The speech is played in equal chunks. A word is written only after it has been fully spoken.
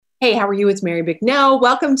Hey, how are you? It's Mary Bicknell.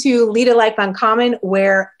 Welcome to Lead a Life Uncommon,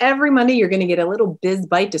 where every Monday you're going to get a little biz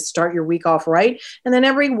bite to start your week off right. And then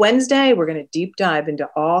every Wednesday, we're going to deep dive into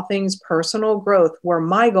all things personal growth, where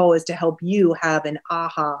my goal is to help you have an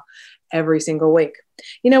aha every single week.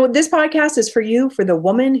 You know, this podcast is for you, for the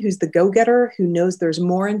woman who's the go-getter, who knows there's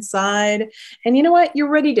more inside. And you know what? You're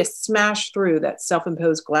ready to smash through that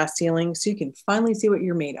self-imposed glass ceiling so you can finally see what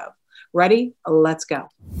you're made of. Ready? Let's go.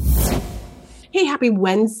 Hey, happy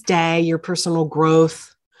Wednesday, your personal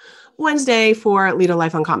growth Wednesday for Lead a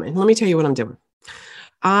Life Uncommon. Let me tell you what I'm doing.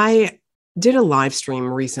 I did a live stream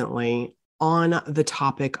recently on the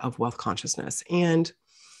topic of wealth consciousness, and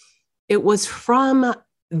it was from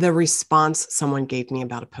the response someone gave me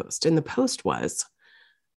about a post. And the post was,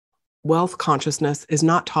 wealth consciousness is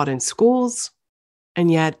not taught in schools, and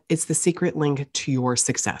yet it's the secret link to your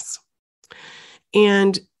success.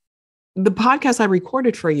 And the podcast I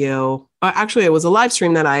recorded for you, actually, it was a live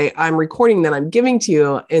stream that I'm recording that I'm giving to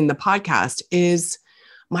you in the podcast, is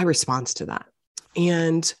my response to that.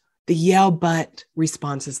 And the yeah, but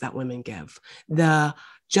responses that women give, the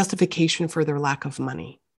justification for their lack of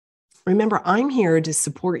money. Remember, I'm here to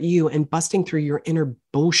support you in busting through your inner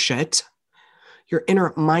bullshit, your inner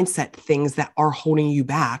mindset things that are holding you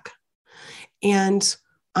back. And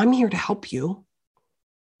I'm here to help you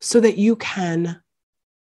so that you can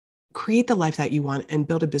create the life that you want and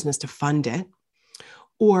build a business to fund it,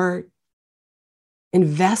 or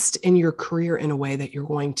invest in your career in a way that you're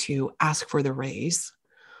going to ask for the raise,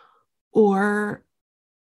 or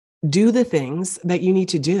do the things that you need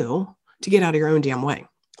to do to get out of your own damn way.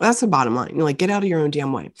 That's the bottom line. Like, get out of your own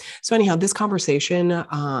damn way. So anyhow, this conversation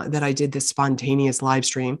that I did, this spontaneous live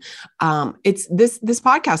stream, it's this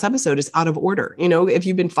podcast episode is out of order. You know, if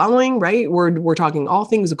you've been following, right, we're talking all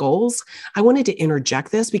things goals. I wanted to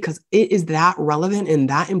interject this because it is that relevant and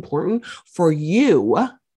that important for you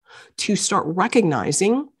to start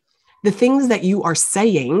recognizing the things that you are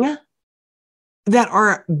saying that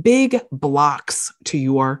are big blocks to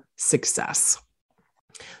your success.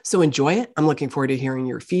 So enjoy it. I'm looking forward to hearing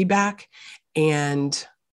your feedback. And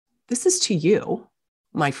this is to you,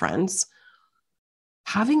 my friends,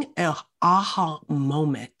 having an aha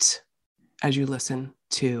moment as you listen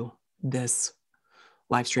to this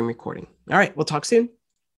live stream recording. All right, we'll talk soon.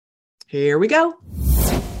 Here we go.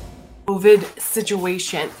 COVID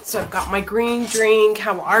situation. So I've got my green drink.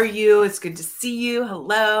 How are you? It's good to see you.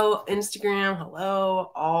 Hello, Instagram.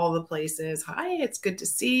 Hello, all the places. Hi, it's good to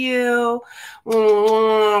see you.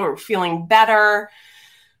 We're feeling better.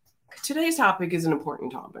 Today's topic is an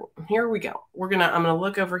important topic. Here we go. I'm gonna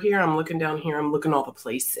look over here. I'm looking down here. I'm looking all the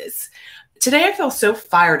places. Today I feel so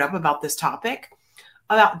fired up about this topic,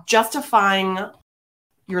 about justifying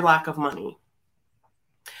your lack of money.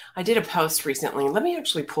 I did a post recently. Let me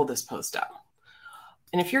actually pull this post up.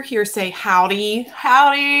 And if you're here, say howdy,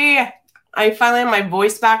 howdy. I finally have my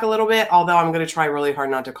voice back a little bit, although I'm going to try really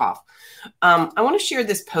hard not to cough. I want to share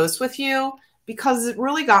this post with you because it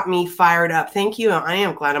really got me fired up. Thank you. I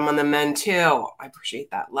am glad I'm on the mend too. I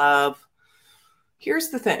appreciate that love. Here's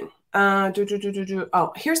the thing.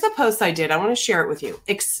 Oh, here's the post I did. I want to share it with you.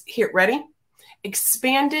 Here, ready?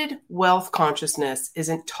 Expanded wealth consciousness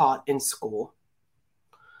isn't taught in school,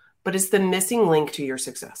 but it's the missing link to your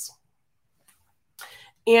success.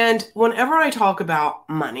 And whenever I talk about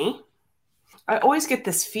money, I always get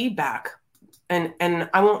this feedback, and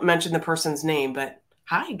I won't mention the person's name, but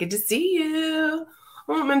hi, good to see you.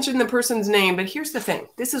 I won't mention the person's name, but here's the thing.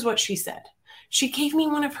 This is what she said. She gave me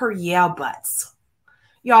one of her yeah buts.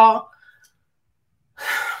 Y'all,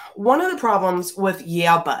 one of the problems with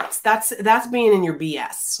yeah buts, that's being in your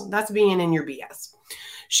BS. That's being in your BS.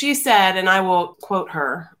 She said, and I will quote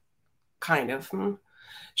her, kind of.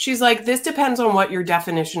 She's like, this depends on what your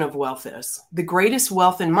definition of wealth is. The greatest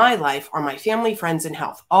wealth in my life are my family, friends, and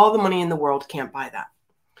health. All the money in the world can't buy that.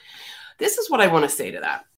 This is what I want to say to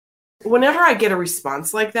that. Whenever I get a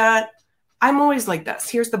response like that, I'm always like this.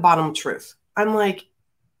 Here's the bottom truth. I'm like,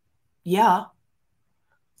 yeah,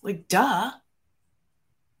 like, duh.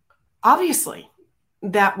 Obviously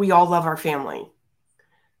that we all love our family.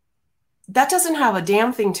 That doesn't have a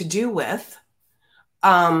damn thing to do with,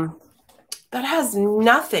 that has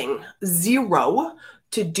nothing, zero,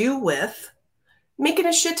 to do with making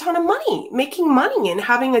a shit ton of money, making money and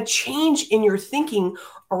having a change in your thinking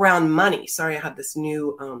around money. Sorry, I had this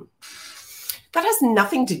new, that has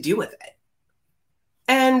nothing to do with it.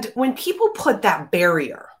 And when people put that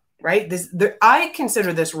barrier, right, I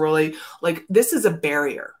consider this really like, this is a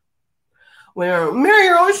barrier. Where, Mary,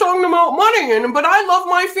 you're always talking about money, but I love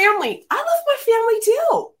my family. I love my family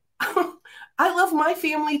too. I love my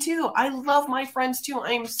family too. I love my friends too.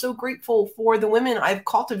 I am so grateful for the women I've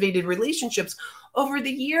cultivated relationships over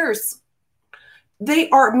the years. They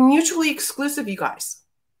are mutually exclusive, you guys.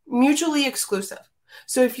 Mutually exclusive.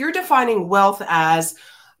 So if you're defining wealth as,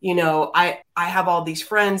 I have all these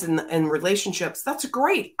friends and relationships, that's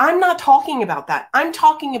great. I'm not talking about that. I'm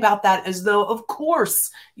talking about that as though, of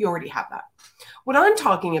course, you already have that. What I'm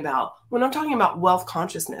talking about, when I'm talking about wealth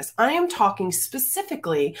consciousness, I am talking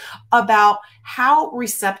specifically about how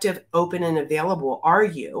receptive, open, and available are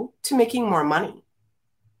you to making more money,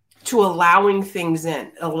 to allowing things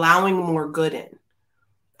in, allowing more good in.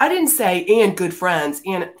 I didn't say, and good friends.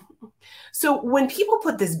 And so when people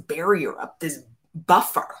put this barrier up, this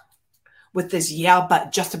buffer with this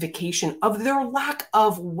but justification of their lack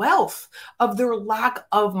of wealth, of their lack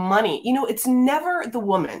of money, it's never the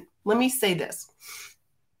woman. Let me say this.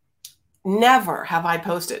 Never have I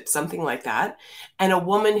posted something like that. And a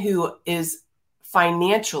woman who is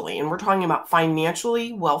financially, and we're talking about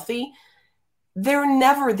financially wealthy, they're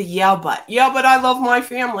never the but I love my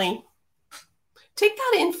family. Take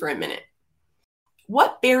that in for a minute.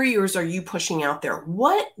 What barriers are you pushing out there?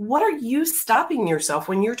 What are you stopping yourself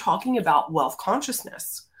when you're talking about wealth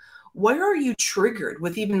consciousness? Where are you triggered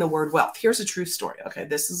with even the word wealth? Here's a true story. Okay,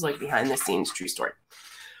 this is like behind the scenes true story.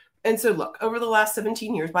 And so look, over the last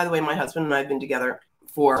 17 years, by the way, my husband and I have been together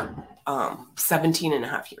for 17 and a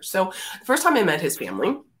half years. So the first time I met his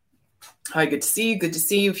family, hi, good to see you. Good to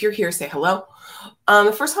see you. If you're here, say hello.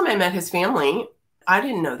 The first time I met his family, I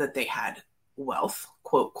didn't know that they had wealth,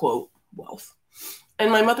 quote, quote, wealth.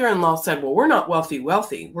 And my mother-in-law said, well, we're not wealthy.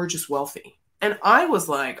 We're just wealthy. And I was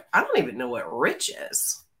like, I don't even know what rich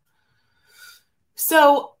is.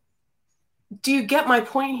 So do you get my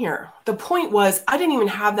point here? The point was, I didn't even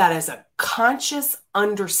have that as a conscious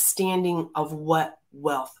understanding of what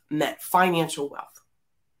wealth meant, financial wealth.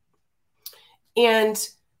 And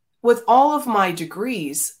with all of my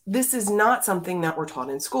degrees, this is not something that we're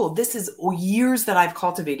taught in school. This is years that I've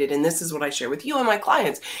cultivated, and this is what I share with you and my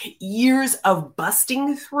clients. Years of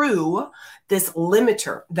busting through this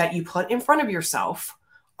limiter that you put in front of yourself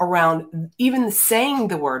around even saying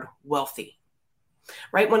the word wealthy.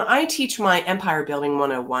 Right? When I teach my Empire Building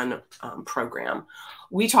 101 program,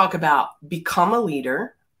 we talk about become a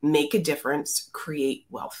leader, make a difference, create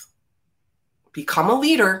wealth. Become a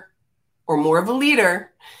leader or more of a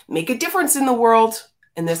leader, make a difference in the world,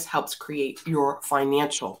 and this helps create your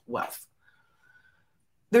financial wealth.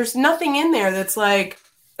 There's nothing in there that's like,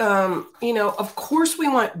 of course we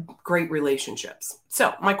want great relationships.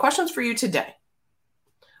 So my questions for you today.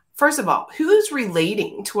 First of all, who's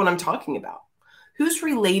relating to what I'm talking about? Who's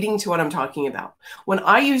relating to what I'm talking about? When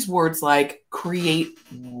I use words like create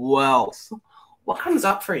wealth, what comes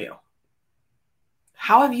up for you?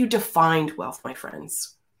 How have you defined wealth, my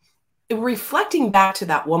friends? Reflecting back to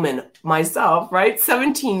that woman, myself, right?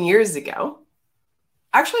 17 years ago.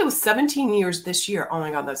 Actually, it was 17 years this year. Oh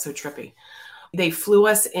my God, that's so trippy. They flew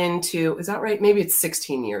us into, is that right? Maybe it's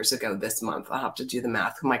 16 years ago this month. I'll have to do the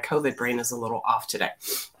math. My COVID brain is a little off today.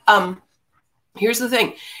 Here's the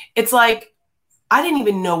thing. It's like, I didn't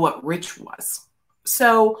even know what rich was.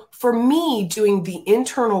 So for me, doing the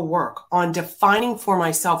internal work on defining for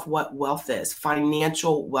myself what wealth is,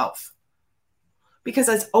 financial wealth, because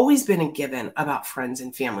it's always been a given about friends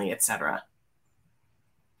and family, etc.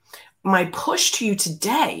 My push to you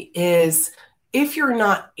today is if you're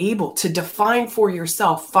not able to define for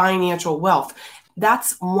yourself financial wealth,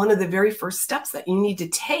 that's one of the very first steps that you need to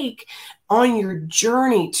take on your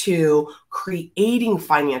journey to creating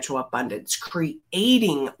financial abundance,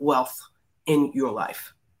 creating wealth in your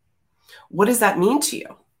life. What does that mean to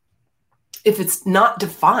you? If it's not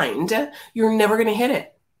defined, you're never going to hit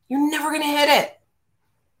it. You're never going to hit it.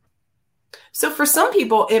 So for some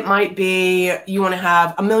people, it might be you want to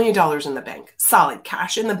have $1 million in the bank, solid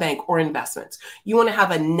cash in the bank or investments. You want to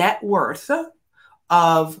have a net worth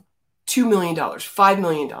of $2 million, $5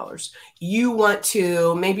 million. You want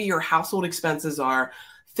to, maybe your household expenses are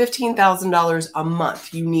 $15,000 a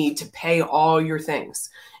month you need to pay all your things.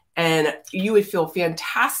 And you would feel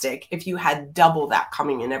fantastic if you had double that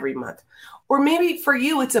coming in every month. Or maybe for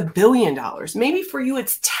you, it's $1 billion. Maybe for you,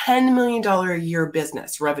 it's $10 million a year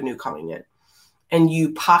business revenue coming in. And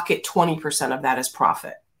you pocket 20% of that as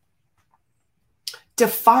profit.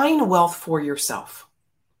 Define wealth for yourself.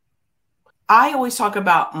 I always talk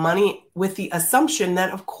about money with the assumption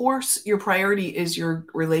that, of course, your priority is your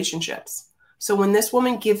relationships. So when this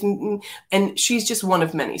woman gives me, and she's just one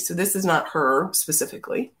of many, so this is not her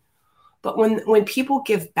specifically, but when people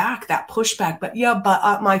give back that pushback, but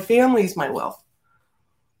my family's my wealth.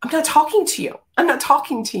 I'm not talking to you. I'm not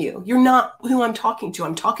talking to you. You're not who I'm talking to.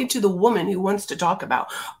 I'm talking to the woman who wants to talk about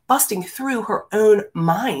busting through her own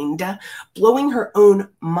mind, blowing her own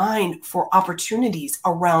mind for opportunities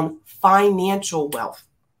around financial wealth.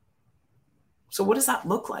 So what does that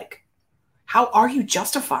look like? How are you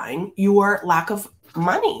justifying your lack of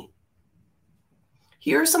money?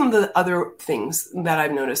 Here are some of the other things that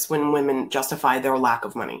I've noticed when women justify their lack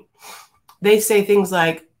of money. They say things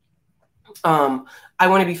like, I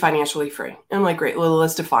want to be financially free. And I'm like, great, well,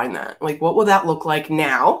 let's define that. Like, what will that look like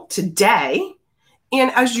now, today, and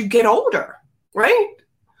as you get older, right?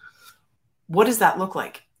 What does that look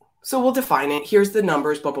like? So we'll define it. Here's the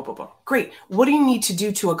numbers, blah, blah, blah, blah. Great. What do you need to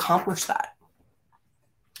do to accomplish that?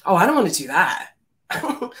 Oh, I don't want to do that.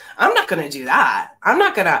 I'm not going to do that. I'm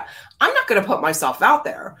not going to put myself out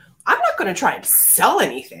there. I'm not going to try and sell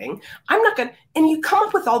anything. I'm not going to, and you come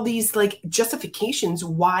up with all these like justifications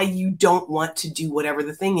why you don't want to do whatever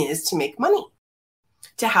the thing is to make money,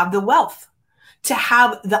 to have the wealth, to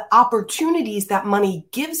have the opportunities that money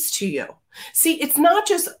gives to you. See, it's not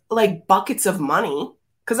just like buckets of money,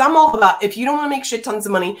 because I'm all about, if you don't want to make shit tons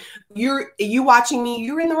of money, you watching me,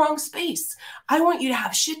 you're in the wrong space. I want you to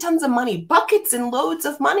have shit tons of money, buckets and loads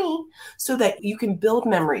of money, so that you can build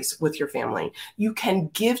memories with your family. You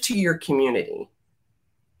can give to your community.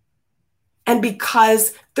 And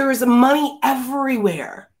because there is money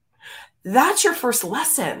everywhere, that's your first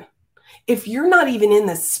lesson. If you're not even in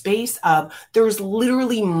the space of, there's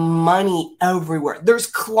literally money everywhere. There's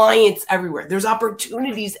clients everywhere. There's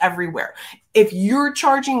opportunities everywhere. If you're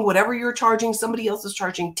charging whatever you're charging, somebody else is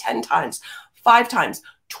charging 10 times, 5 times,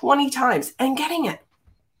 20 times and getting it.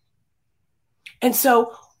 And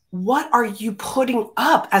so what are you putting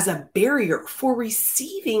up as a barrier for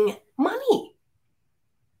receiving money?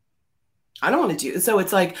 I don't want to do it. So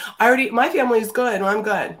it's like, my family is good. I'm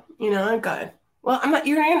good. I'm good. Well, I'm not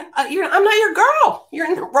your girl. You're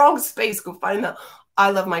in the wrong space. Go find the I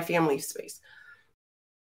love my family space.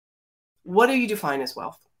 What do you define as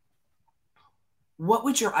wealth? What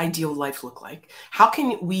would your ideal life look like? How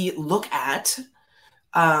can we look at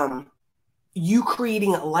you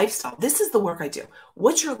creating a lifestyle? This is the work I do.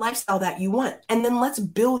 What's your lifestyle that you want? And then let's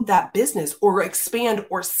build that business or expand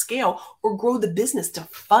or scale or grow the business to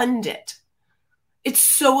fund it. It's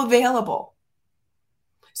so available.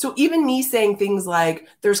 So even me saying things like,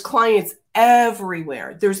 there's clients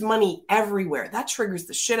everywhere, there's money everywhere, that triggers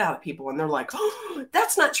the shit out of people. And they're like, oh,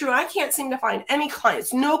 that's not true. I can't seem to find any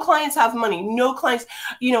clients. No clients have money. No clients,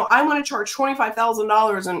 I want to charge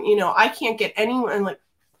 $25,000 and, I can't get anyone. And like,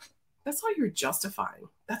 that's all you're justifying.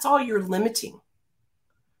 That's all you're limiting.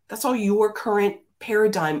 That's all your current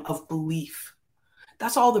paradigm of belief.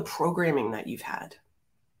 That's all the programming that you've had.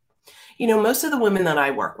 Most of the women that I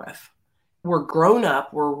work with were grown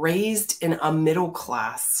up, were raised in a middle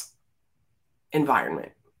class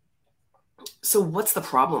environment. So what's the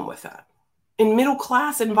problem with that? In middle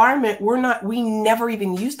class environment, we never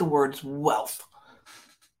even use the words wealth.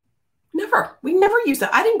 Never. We never used it.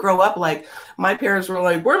 I didn't grow up like my parents were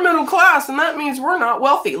like, we're middle class and that means we're not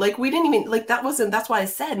wealthy. Like we didn't even that's why I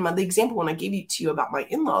said the example when I gave it to you about my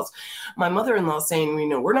in-laws, my mother-in-law saying,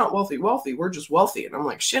 we're not wealthy, we're just wealthy. And I'm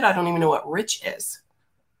like, shit, I don't even know what rich is.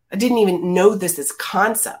 I didn't even know this as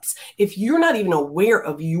concepts. If you're not even aware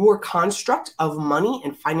of your construct of money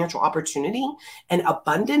and financial opportunity and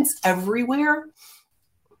abundance everywhere,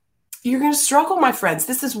 you're going to struggle, my friends.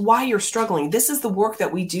 This is why you're struggling. This is the work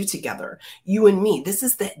that we do together, you and me. This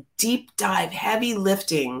is the deep dive, heavy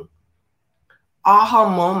lifting aha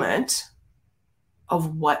moment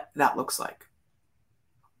of what that looks like.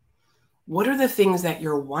 What are the things that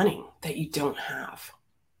you're wanting that you don't have?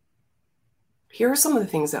 Here are some of the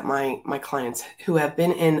things that my clients who have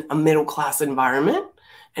been in a middle class environment,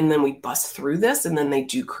 and then we bust through this, and then they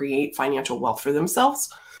do create financial wealth for themselves.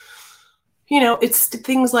 It's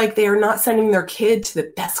things like they are not sending their kid to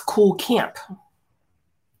the best cool camp.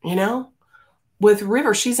 With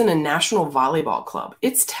River, she's in a national volleyball club.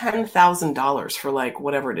 It's $10,000 for like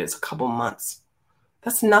whatever it is, a couple months.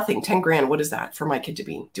 That's nothing. 10 grand. What is that for my kid to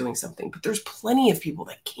be doing something? But there's plenty of people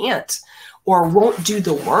that can't or won't do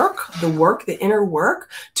the inner work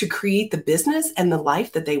to create the business and the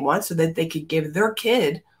life that they want so that they could give their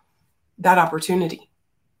kid that opportunity.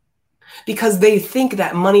 Because they think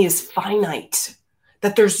that money is finite,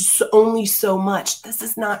 that there's only so much. This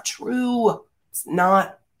is not true. It's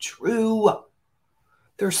not true.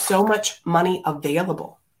 There's so much money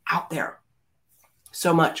available out there.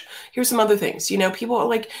 So much. Here's some other things. People are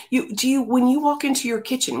like, when you walk into your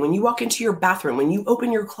kitchen, when you walk into your bathroom, when you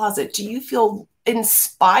open your closet, do you feel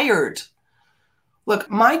inspired? Look,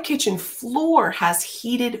 my kitchen floor has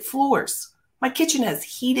heated floors. My kitchen has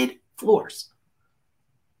heated floors.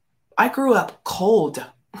 I grew up cold.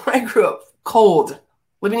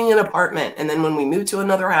 Living in an apartment. And then when we moved to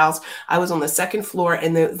another house, I was on the second floor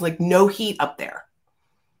and there was like no heat up there.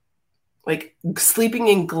 Like sleeping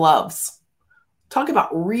in gloves. Talk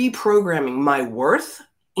about reprogramming my worth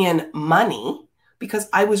and money because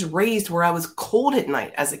I was raised where I was cold at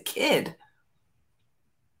night as a kid.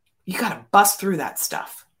 You got to bust through that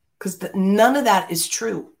stuff because none of that is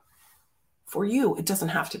true for you. It doesn't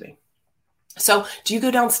have to be. So do you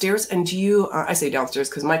go downstairs and do you, I say downstairs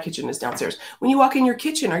because my kitchen is downstairs. When you walk in your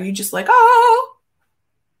kitchen, are you just like, oh,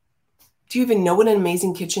 do you even know what an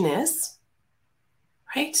amazing kitchen is?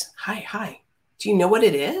 Right? Hi. Do you know what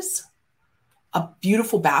it is? A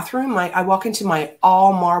beautiful bathroom. I walk into my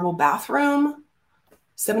all marble bathroom,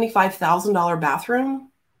 $75,000 bathroom.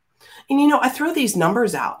 And, I throw these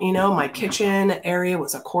numbers out. My kitchen area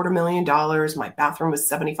was $250,000. My bathroom was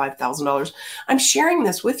 $75,000. I'm sharing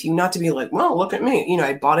this with you, not to be like, well, look at me.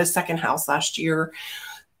 I bought a second house last year.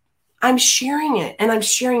 I'm sharing it. And I'm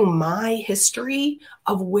sharing my history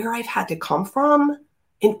of where I've had to come from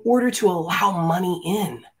in order to allow money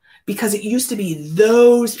in. Because it used to be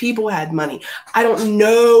those people had money. I don't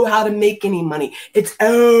know how to make any money. It's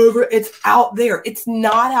out there. It's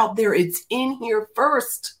not out there. It's in here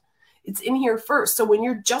first. So when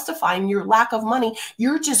you're justifying your lack of money,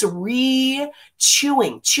 you're just chewing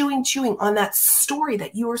on that story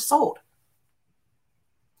that you were sold.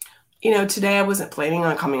 Today I wasn't planning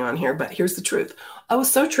on coming on here, but here's the truth. I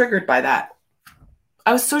was so triggered by that.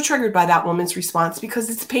 I was so triggered by that woman's response because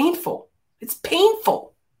it's painful. It's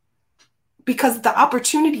painful because the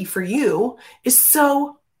opportunity for you is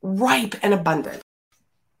so ripe and abundant.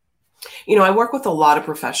 I work with a lot of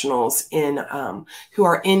professionals who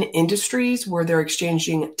are in industries where they're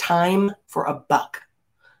exchanging time for a buck.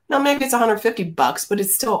 Now, maybe it's $150, but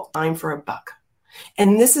it's still time for a buck.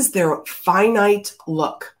 And this is their finite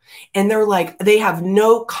look. And they're like, they have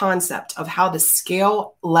no concept of how to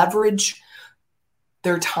scale, leverage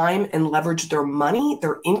their time and leverage their money,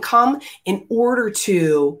 their income in order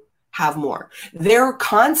to have more. Their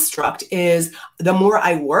construct is the more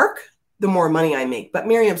I work, the more money I make. But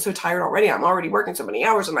Mary, I'm so tired already. I'm already working so many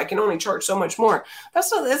hours and I can only charge so much more.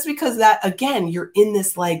 That's because again, you're in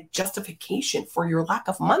this like justification for your lack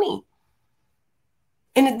of money.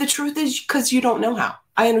 And the truth is because you don't know how.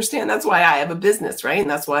 I understand. That's why I have a business, right? And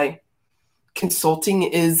that's why consulting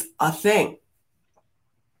is a thing.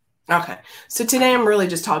 Okay. So today I'm really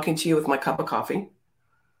just talking to you with my cup of coffee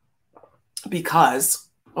because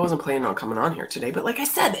I wasn't planning on coming on here today. But like I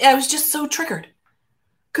said, I was just so triggered.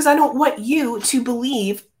 Because I don't want you to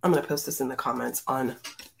believe, I'm going to post this in the comments on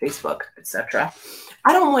Facebook, etc.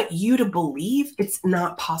 I don't want you to believe it's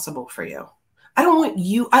not possible for you. I don't want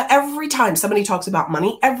you, every time somebody talks about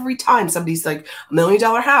money, every time somebody's like $1 million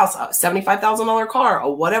house, a $75,000 car,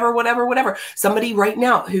 or whatever. Somebody right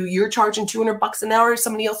now who you're charging $200 an hour,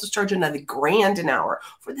 somebody else is charging $1,000 an hour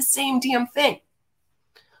for the same damn thing.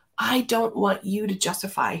 I don't want you to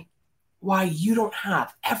justify why you don't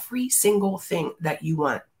have every single thing that you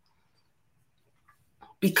want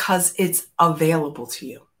because it's available to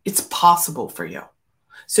you. It's possible for you.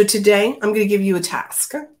 So today I'm going to give you a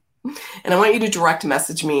task and I want you to direct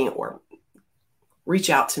message me or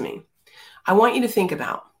reach out to me. I want you to think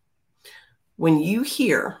about when you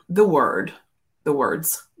hear the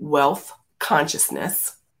words wealth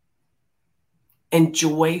consciousness,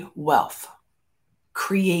 enjoy wealth,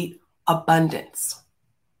 create abundance,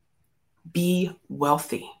 be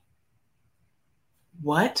wealthy.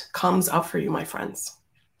 What comes up for you, my friends?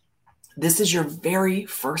 This is your very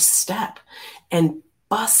first step in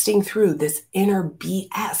busting through this inner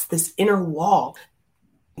BS, this inner wall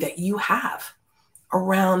that you have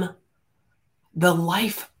around the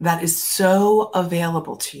life that is so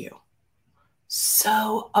available to you.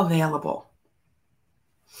 So available.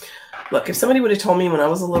 Look, if somebody would have told me when I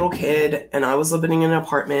was a little kid and I was living in an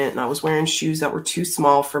apartment and I was wearing shoes that were too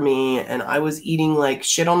small for me and I was eating like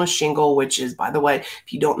shit on a shingle, which is, by the way,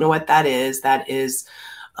 if you don't know what that is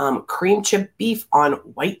cream chip beef on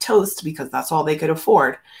white toast because that's all they could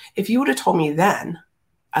afford. If you would have told me then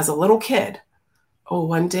as a little kid, oh,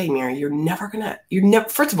 one day, Mary,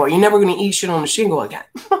 first of all, you're never going to eat shit on a shingle again.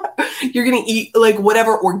 You're going to eat like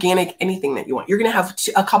whatever organic, anything that you want. You're going to have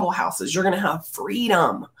a couple houses. You're going to have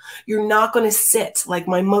freedom. You're not going to sit like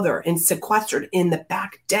my mother and sequestered in the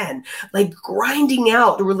back den, like grinding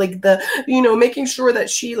out or like making sure that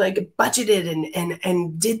she like budgeted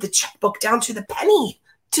and did the checkbook down to the penny,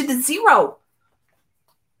 to the zero.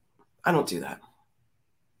 I don't do that.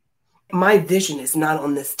 My vision is not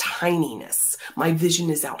on this tininess. My vision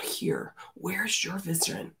is out here. Where's your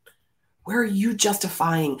vision? Where are you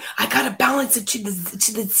justifying? I got to balance it to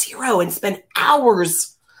the zero and spend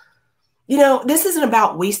hours. This isn't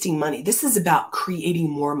about wasting money. This is about creating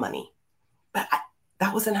more money. But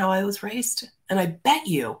that wasn't how I was raised. And I bet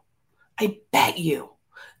you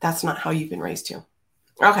that's not how you've been raised too.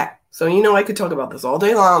 Okay. So, I could talk about this all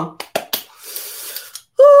day long.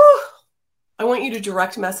 I want you to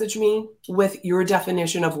direct message me with your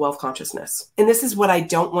definition of wealth consciousness. And this is what I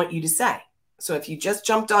don't want you to say. So if you just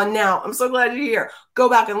jumped on now, I'm so glad you're here. Go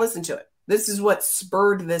back and listen to it. This is what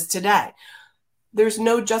spurred this today. There's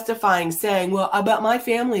no justifying saying, well, about my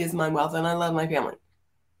family is my wealth and I love my family.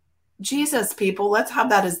 Jesus, people, let's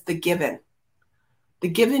have that as the given. The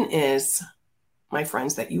given is, my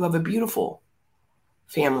friends, that you have a beautiful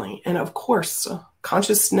family. And of course,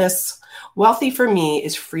 consciousness, wealthy for me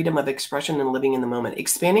is freedom of expression and living in the moment,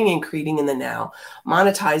 expanding and creating in the now,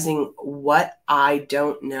 monetizing what I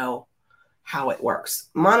don't know how it works.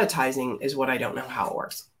 Monetizing is what I don't know how it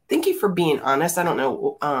works. Thank you for being honest. I don't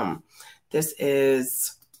know. This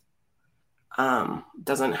is, I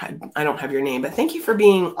don't have your name, but thank you for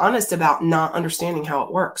being honest about not understanding how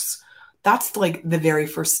it works. That's like the very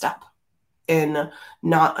first step in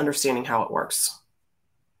not understanding how it works.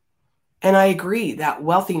 And I agree that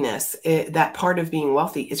wealthiness, that part of being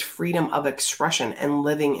wealthy is freedom of expression and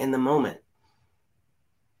living in the moment.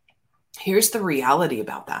 Here's the reality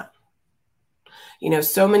about that.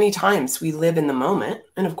 So many times we live in the moment.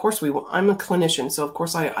 And of course, I'm a clinician. So of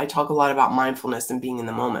course, I talk a lot about mindfulness and being in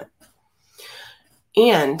the moment.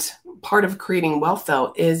 And part of creating wealth,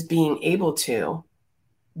 though, is being able to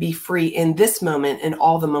be free in this moment and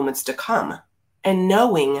all the moments to come, and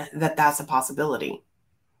knowing that that's a possibility.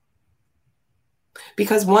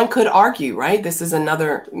 Because one could argue, right? This is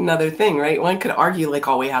another thing, right? One could argue like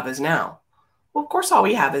all we have is now. Well, of course, all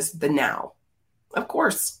we have is the now. Of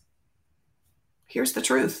course. Here's the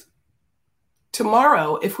truth.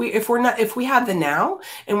 Tomorrow, if we have the now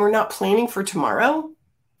and we're not planning for tomorrow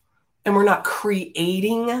and we're not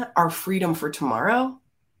creating our freedom for tomorrow,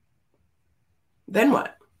 then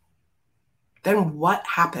what? Then what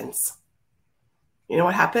happens? You know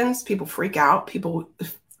what happens? People freak out. People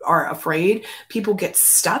are afraid. People get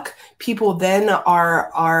stuck. People then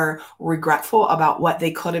are regretful about what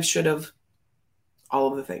they could have, should have,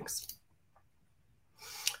 all of the things.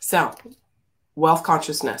 So, wealth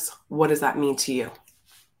consciousness, what does that mean to you?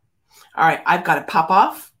 All right, I've got to pop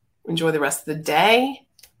off. Enjoy the rest of the day.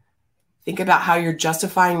 Think about how you're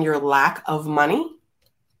justifying your lack of money,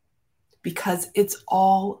 because it's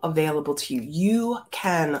all available to you. You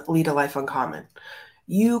can lead a life uncommon.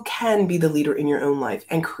 You can be the leader in your own life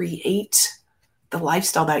and create the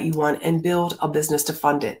lifestyle that you want and build a business to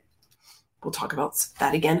fund it. We'll talk about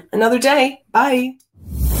that again another day. Bye.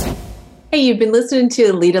 Hey, you've been listening to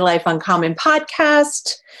the Lead a Life Uncommon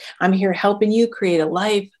podcast. I'm here helping you create a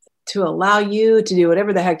life to allow you to do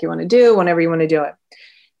whatever the heck you want to do, whenever you want to do it.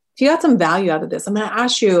 If you got some value out of this, I'm going to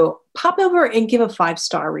ask you, pop over and give a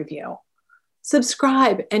 5-star review.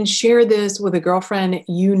 Subscribe and share this with a girlfriend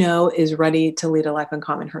you know is ready to lead a life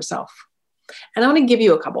uncommon herself. And I'm going to give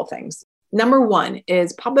you a couple things. Number one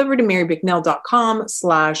is pop over to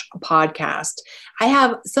marybicknell.com/podcast. I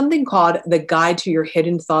have something called the Guide to Your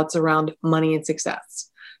Hidden Thoughts Around Money and Success.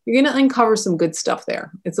 You're going to uncover some good stuff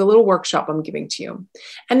there. It's a little workshop I'm giving to you.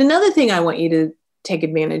 And another thing I want you to take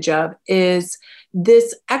advantage of is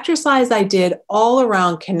this exercise I did all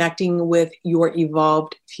around connecting with your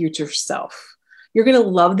evolved future self. You're going to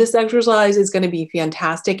love this exercise. It's going to be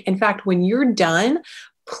fantastic. In fact, when you're done,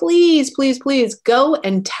 please, please, please go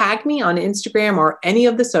and tag me on Instagram or any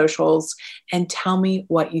of the socials and tell me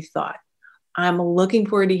what you thought. I'm looking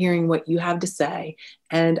forward to hearing what you have to say,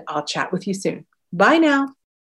 and I'll chat with you soon. Bye now.